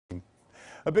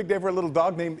A big day for a little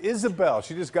dog named Isabella.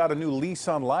 She just got a new lease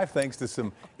on life thanks to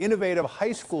some innovative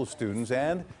high school students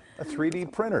and a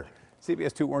 3D printer.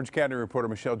 CBS 2 Orange County reporter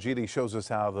Michele Gile shows us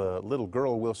how the little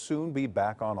girl will soon be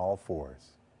back on all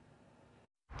fours.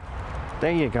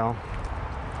 There you go.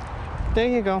 There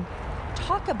you go.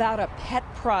 Talk about a pet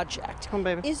project. Come on,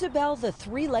 baby. Isabel, the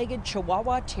three-legged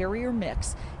Chihuahua Terrier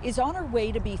mix, is on her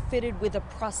way to be fitted with a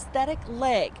prosthetic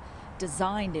leg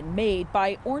designed and made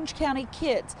by Orange County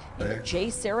kids in the J.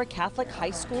 Sarah Catholic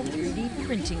High School 3D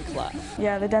Printing Club.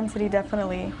 Yeah, the density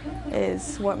definitely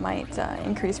is what might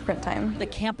increase print time. The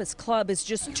campus club is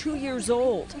just 2 years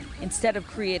old. Instead of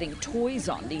creating toys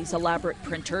on these elaborate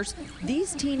printers,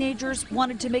 these teenagers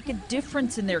wanted to make a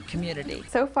difference in their community.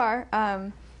 So far,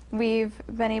 we've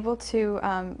been able to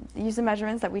use the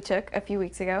measurements that we took a few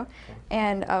weeks ago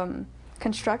and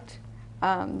construct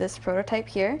this prototype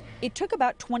here. It took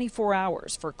about 24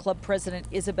 hours for club president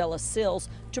Isabella Sills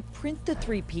to print the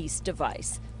three-piece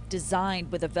device,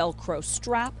 designed with a Velcro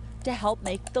strap to help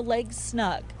make the legs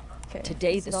snug. Okay.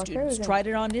 Today, the students tried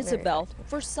it on Isabel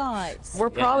for size.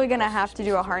 We're probably going to have to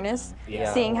do a harness,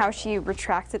 seeing how she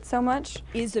retracts it so much.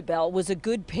 Isabel was a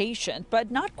good patient,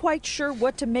 but not quite sure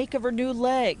what to make of her new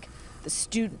leg. The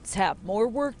students have more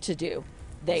work to do.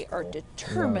 They are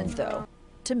determined, though,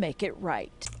 to make it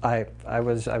right. I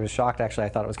was shocked, actually. I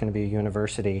thought it was going to be a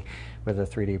university with a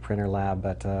 3D printer lab,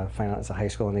 but find out it's a high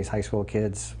school, and these high school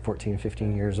kids, 14,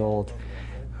 15 years old,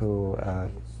 who are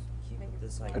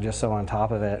just so on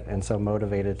top of it and so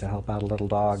motivated to help out a little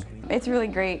dog. It's really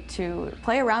great to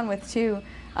play around with too,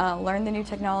 learn the new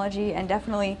technology, and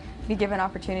definitely be given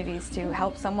opportunities to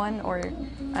help someone or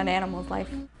an animal's life.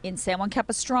 In San Juan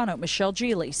Capistrano, Michele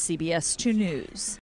Gile, CBS 2 News.